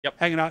Yep.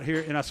 Hanging out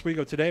here in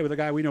Oswego today with a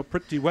guy we know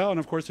pretty well. And,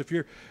 of course, if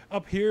you're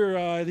up here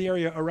in the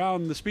area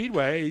around the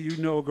Speedway, you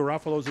know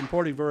Garafolo's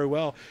importing very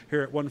well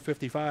here at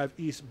 155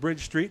 East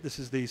Bridge Street. This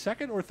is the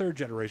second or third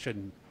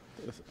generation?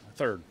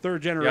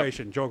 Third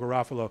generation. Yep. Joe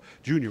Garafolo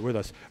Jr. with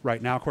us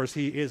right now. Of course,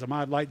 he is a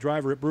Mod Lite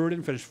driver at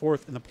Brewerton, finished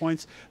fourth in the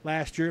points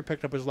last year,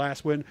 picked up his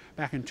last win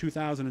back in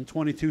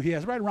 2022. He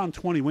has right around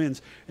 20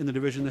 wins in the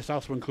division. This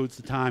also includes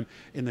the time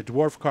in the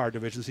dwarf car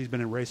divisions. He's been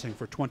in racing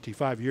for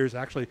 25 years.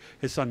 Actually,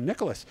 his son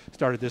Nicholas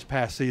started this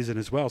past season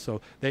as well,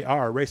 so they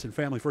are a racing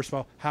family. First of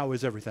all, how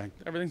is everything?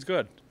 Everything's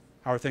good.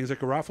 How are things at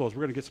Garafolo's?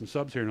 We're going to get some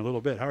subs here in a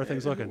little bit. How are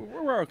things looking?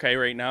 We're okay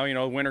right now. You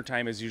know, winter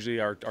time is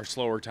usually our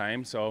slower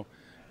time, so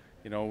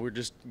you know, we're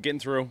just getting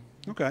through.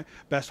 Okay.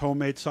 Best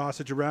homemade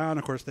sausage around.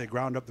 Of course, they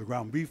ground up the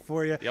ground beef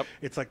for you. Yep.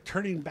 It's like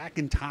turning back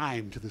in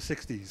time to the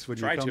 60s when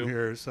Try you come to.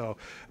 here. So,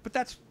 but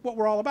that's what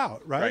we're all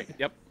about, right? Right.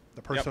 Yep.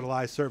 The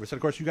personalized service. And,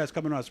 of course, you guys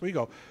coming to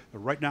Oswego,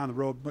 right down the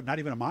road, but not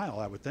even a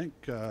mile, I would think,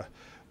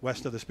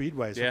 west of the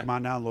Speedway. So come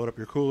on down, load up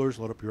your coolers,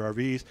 load up your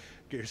RVs,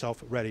 get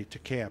yourself ready to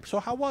camp. So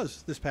how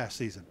was this past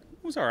season?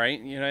 It was all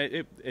right. You know,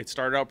 it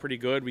started out pretty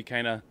good. We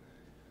kind of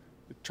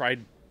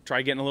tried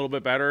getting a little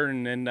bit better,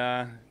 and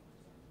then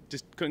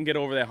just couldn't get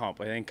over that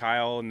hump. I think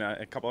Kyle and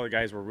a couple other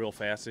guys were real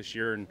fast this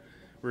year, and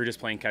we were just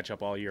playing catch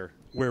up all year.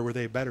 Where were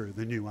they better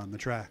than you on the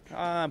track?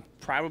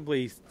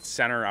 Probably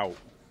center out.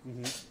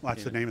 Mm-hmm. Well,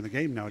 that's the name of the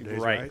game nowadays,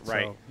 right?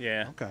 Right. So,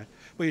 yeah. Okay.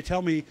 Well, you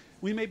tell me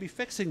we may be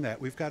fixing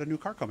that. We've got a new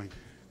car coming.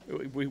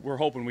 We're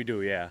hoping we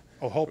do, yeah.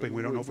 Oh, hoping.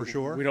 We don't know for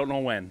sure? We don't know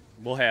when.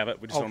 We'll have it.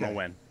 We just don't know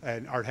when.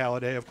 And Art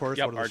Halliday, of course,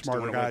 one of the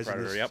smarter guys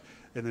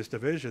in this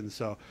division.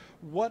 So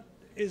what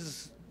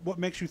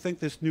makes you think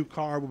this new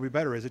car will be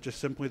better? Is it just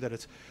simply that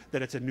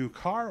it's a new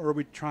car, or are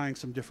we trying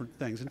some different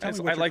things? And tell me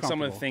what I like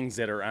some of the things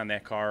that are on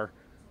that car,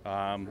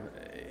 and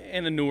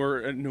a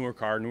newer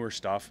car, newer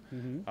stuff.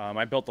 Mm-hmm.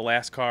 I built the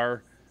last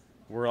car.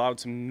 We're allowed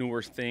some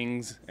newer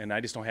things, and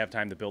I just don't have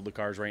time to build the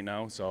cars right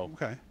now. So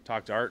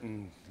talk to Art,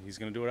 and he's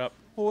going to do it up.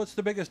 Well, what's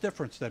the biggest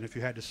difference then, if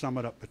you had to sum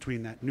it up,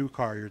 between that new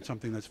car and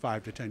something that's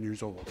 5 to 10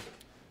 years old?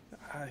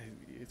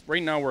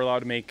 Right now, we're allowed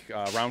to make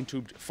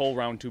full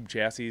round tube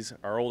chassis.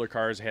 Our older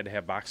cars had to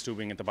have box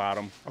tubing at the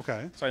bottom.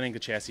 Okay. So I think the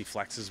chassis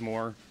flexes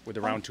more with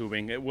the round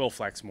tubing. It will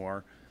flex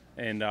more.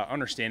 And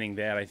understanding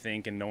that, I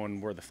think, and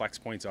knowing where the flex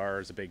points are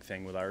is a big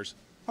thing with ours.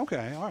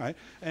 Okay, all right.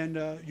 And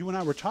you and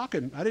I were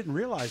talking, I didn't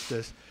realize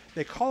this.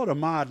 They call it a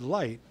Mod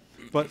Lite,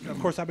 but, of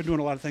course, I've been doing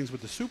a lot of things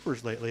with the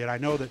Supers lately, and I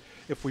know that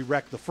if we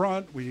wreck the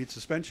front, we need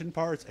suspension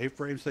parts,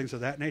 A-frames, things of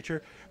that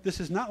nature. This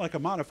is not like a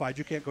modified.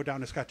 You can't go down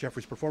to Scott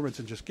Jeffrey's Performance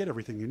and just get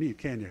everything you need,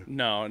 can you?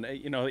 No, and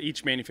you know,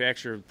 each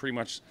manufacturer pretty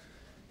much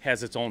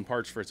has its own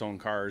parts for its own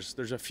cars.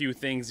 There's a few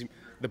things.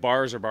 The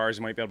bars are bars.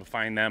 You might be able to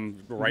find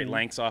them the right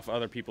lengths off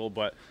other people,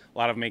 but a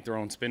lot of them make their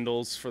own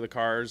spindles for the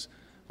cars,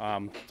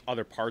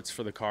 other parts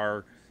for the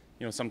car.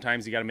 You know,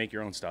 sometimes you got to make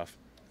your own stuff.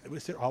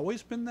 Has it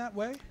always been that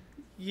way?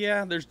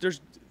 Yeah,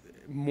 there's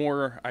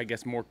more, I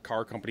guess, more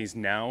car companies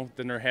now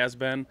than there has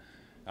been.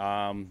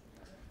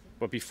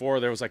 But before,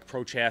 there was like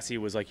Pro Chassis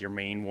was like your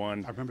main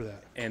one. I remember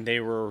that. And they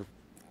were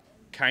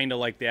kind of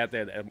like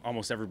that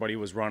almost everybody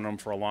was running them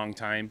for a long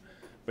time.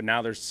 But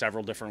now there's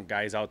several different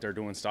guys out there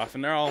doing stuff,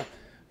 and they're all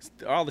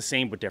the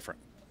same but different.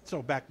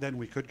 So back then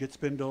we could get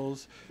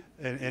spindles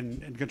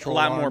and control. A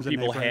lot more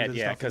people had,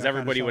 yeah, because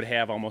everybody would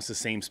have almost the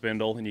same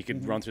spindle, and you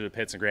could run through the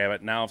pits and grab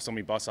it. Now if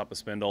somebody busts up a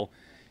spindle,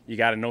 you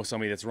got to know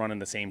somebody that's running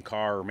the same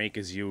car or make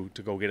as you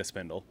to go get a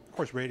spindle. Of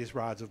course, radius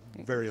rods of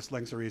various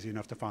lengths are easy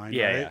enough to find,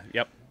 yeah, right? Yeah,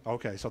 yep.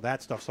 Okay, so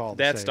that stuff's all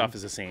the same. That stuff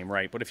is the same,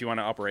 right. But if you want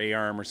an upper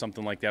A-arm or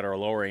something like that, or a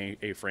lower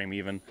A-frame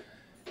even,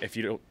 if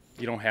you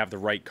don't have the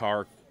right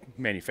car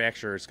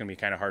manufacturer, it's going to be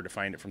kind of hard to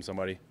find it from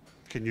somebody.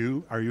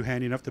 Are you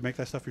handy enough to make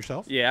that stuff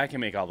yourself? Yeah, I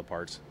can make all the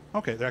parts.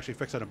 Okay, they're actually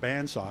fixing a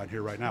bandsaw in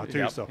here right now,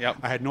 too, yep.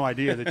 I had no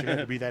idea that you had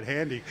to be that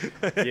handy.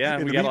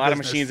 Yeah, we got a lot of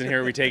machines in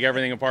here. We take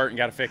everything apart and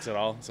got to fix it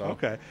all. So.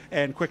 Okay,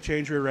 and quick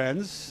change rear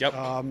ends. Yep.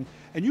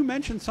 And you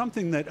mentioned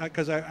something that,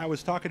 because I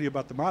was talking to you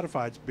about the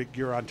modifieds, big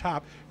gear on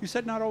top, you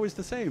said not always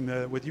the same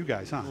with you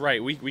guys, huh?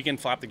 Right, we can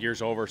flop the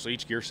gears over, so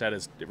each gear set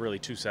is really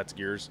 2 sets of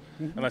gears,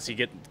 unless you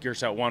get gear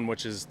set 1,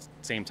 which is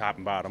same top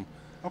and bottom.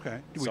 Okay,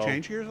 do we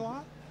change gears a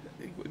lot?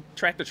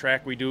 Track to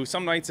track we do.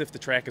 Some nights if the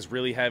track is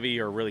really heavy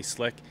or really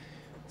slick,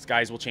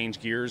 guys will change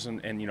gears,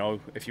 and you know,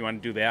 if you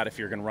want to do that, if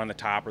you're going to run the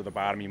top or the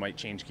bottom, you might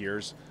change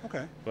gears.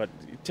 Okay. But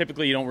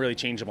typically you don't really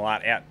change them a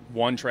lot at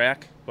one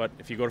track, but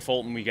if you go to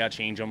Fulton, we got to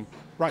change them.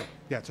 Right.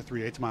 Yeah, it's a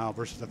 3/8 mile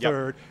versus the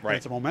third. Right. And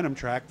it's a momentum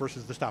track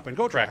versus the stop and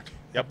go track.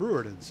 Yep. At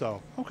Brewerton.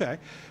 So, okay.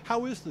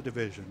 How is the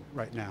division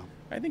right now?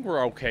 I think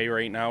we're okay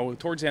right now.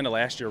 Towards the end of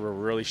last year, we were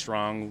really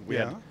strong. We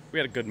had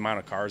a good amount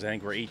of cars. I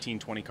think we're 18,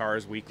 20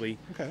 cars weekly.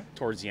 Okay.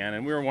 Towards the end,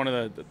 and we were one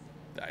of the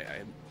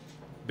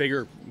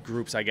bigger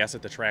groups, I guess,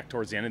 at the track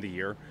towards the end of the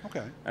year.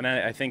 Okay. And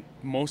I think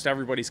most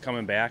everybody's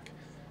coming back.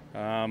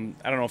 I don't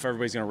know if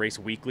everybody's going to race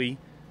weekly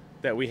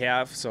that we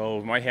have. So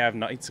we might have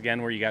nights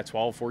again where you got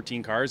 12,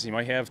 14 cars. You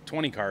might have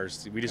 20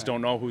 cars. We just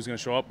don't know who's going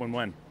to show up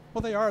when.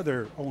 Well, they are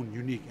their own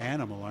unique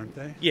animal, aren't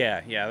they?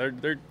 Yeah.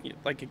 They're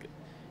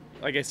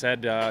like I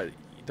said,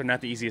 they're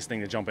not the easiest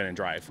thing to jump in and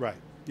drive. Right.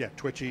 Yeah,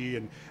 twitchy.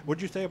 And what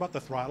did you say about the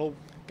throttle?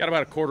 Got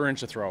about a 1/4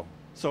 inch of throw.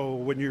 So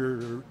when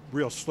you're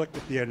real slick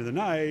at the end of the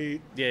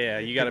night, Yeah,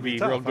 you got to be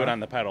tough, real good huh? on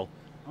the pedal.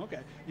 Okay.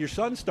 Your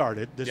son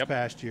started this Yep.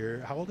 past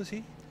year. How old is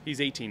he? He's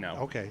 18 now.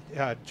 Okay.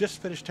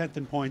 Just finished 10th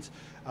in points.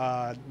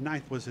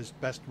 9th was his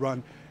best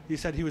run. He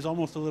said he was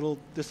almost a little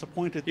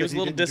disappointed. He was a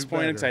little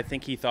disappointed because I better.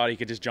 think he thought he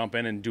could just jump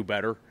in and do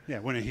better. Yeah,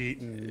 win a heat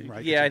and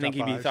right. Yeah, I get think some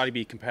top he fives. thought he'd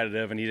be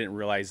competitive, and he didn't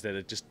realize that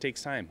it just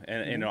takes time.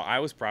 And you know, I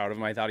was proud of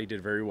him. I thought he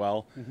did very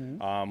well.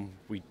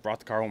 We brought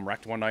the car home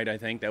wrecked one night. I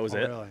think that was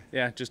it. Really?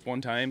 Yeah, just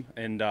one time.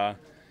 And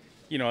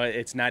you know,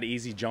 it's not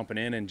easy jumping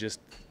in and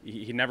just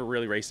he never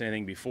really raced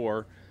anything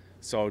before,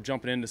 so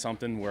jumping into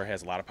something where it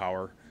has a lot of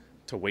power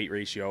to weight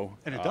ratio.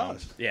 And it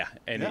does. Yeah,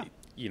 and Yeah.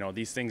 you know,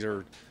 these things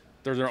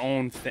they're their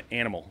own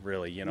animal,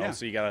 really. You know, Yeah.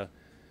 so you gotta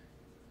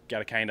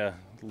kind of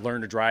learn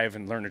to drive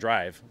and learn to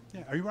drive.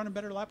 Yeah. Are you running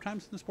better lap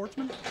times than the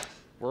Sportsman?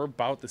 We're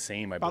about the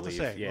same, I About believe.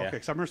 the same. Yeah. Okay.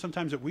 Because I remember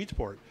sometimes at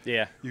Weedsport,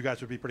 Yeah. you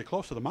guys would be pretty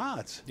close to the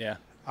mods. Yeah.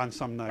 On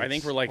some nights. I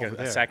think we're like over a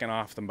there. second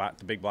off the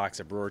big blocks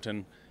at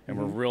Brewerton,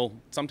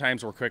 and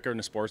sometimes we're quicker than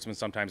the Sportsman,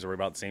 sometimes we're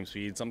about the same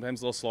speed,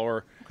 sometimes a little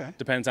slower. Okay.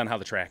 Depends on how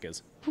the track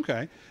is.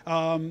 Okay.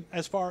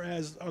 As far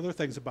as other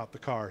things about the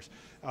cars,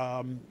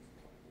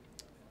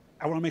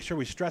 I want to make sure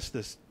we stress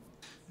this.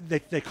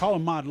 They call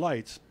them Mod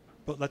Lights,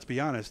 but let's be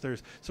honest.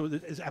 There's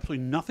absolutely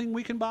nothing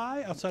we can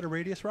buy outside of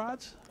radius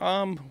rods.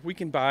 We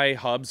can buy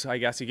hubs. I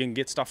guess you can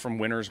get stuff from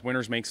Winners.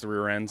 Winners makes the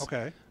rear ends.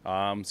 Okay.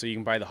 So you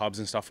can buy the hubs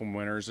and stuff from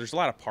Winners. There's a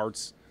lot of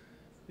parts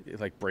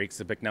like brakes,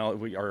 the Bicknell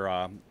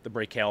or the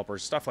brake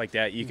calipers, stuff like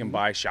that. You can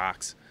buy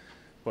shocks,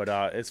 but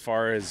as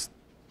far as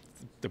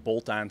the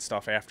bolt-on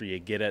stuff after you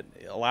get it,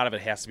 a lot of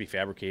it has to be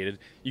fabricated.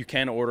 You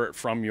can order it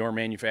from your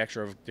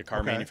manufacturer, of the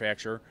car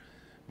manufacturer,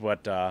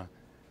 but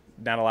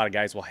not a lot of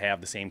guys will have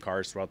the same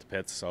cars throughout the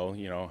pits. So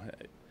you know,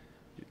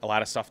 a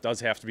lot of stuff does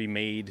have to be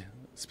made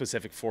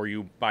specific for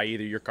you by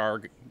either your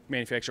car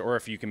manufacturer or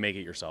if you can make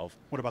it yourself.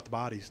 What about the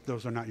bodies?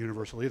 Those are not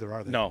universal either,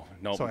 are they? No.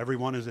 So every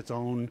one is its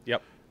own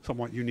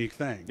somewhat unique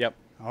thing. Yep.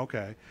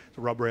 Okay.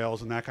 So rub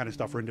rails and that kind of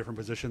stuff are in different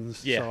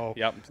positions. Yeah. So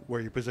Yep.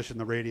 where you position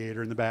the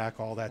radiator in the back,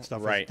 all that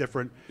stuff Right. is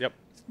different. Yep.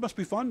 It must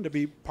be fun to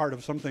be part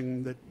of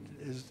something that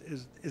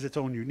is its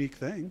own unique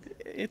thing.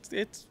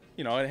 It's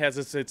you know, it has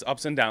its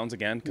ups and downs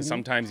again, because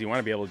sometimes you want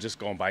to be able to just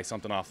go and buy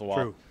something off the wall.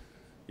 True.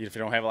 If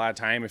you don't have a lot of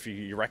time, if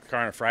you wreck the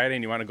car on a Friday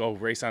and you want to go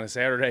race on a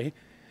Saturday,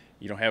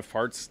 you don't have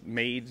parts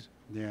made.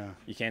 Yeah.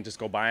 You can't just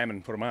go buy them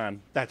and put them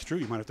on. That's true.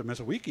 You might have to miss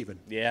a week even.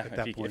 Yeah, at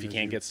that point if you as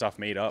can't get stuff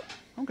made up.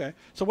 Okay.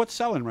 So what's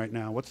selling right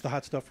now? What's the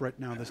hot stuff right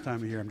now this time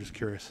of year? I'm just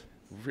curious.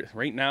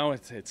 Right now,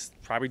 it's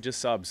probably just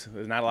subs.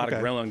 There's not a lot of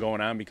grilling going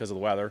on because of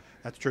the weather.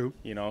 That's true.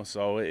 You know,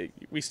 so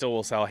we still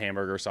will sell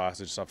hamburger,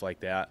 sausage, stuff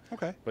like that.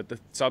 Okay. But the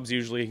subs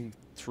usually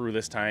through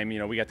this time, you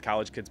know, we got the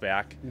college kids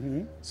back,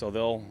 so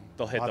they'll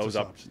hit Lots those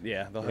of up. subs.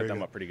 Yeah, they'll Very hit them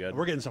good. up pretty good.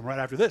 We're getting some right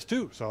after this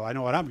too, so I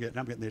know what I'm getting.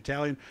 I'm getting the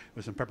Italian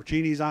with some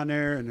pepperoncinis on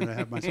there, and then I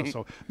have myself.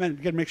 So, man,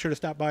 again, make sure to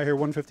stop by here,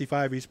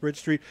 155 East Bridge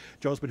Street.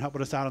 Joe's been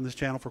helping us out on this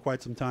channel for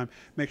quite some time.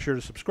 Make sure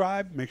to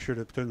subscribe. Make sure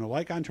to turn the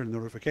like on, turn the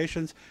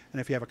notifications, and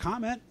if you have a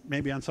comment,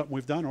 maybe on something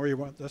we've done, or you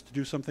want us to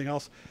do something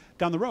else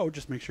down the road,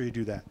 just make sure you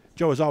do that.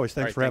 Joe, as always, thanks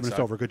All right, for having thanks, us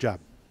Doc. over. Good job.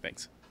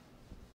 Thanks.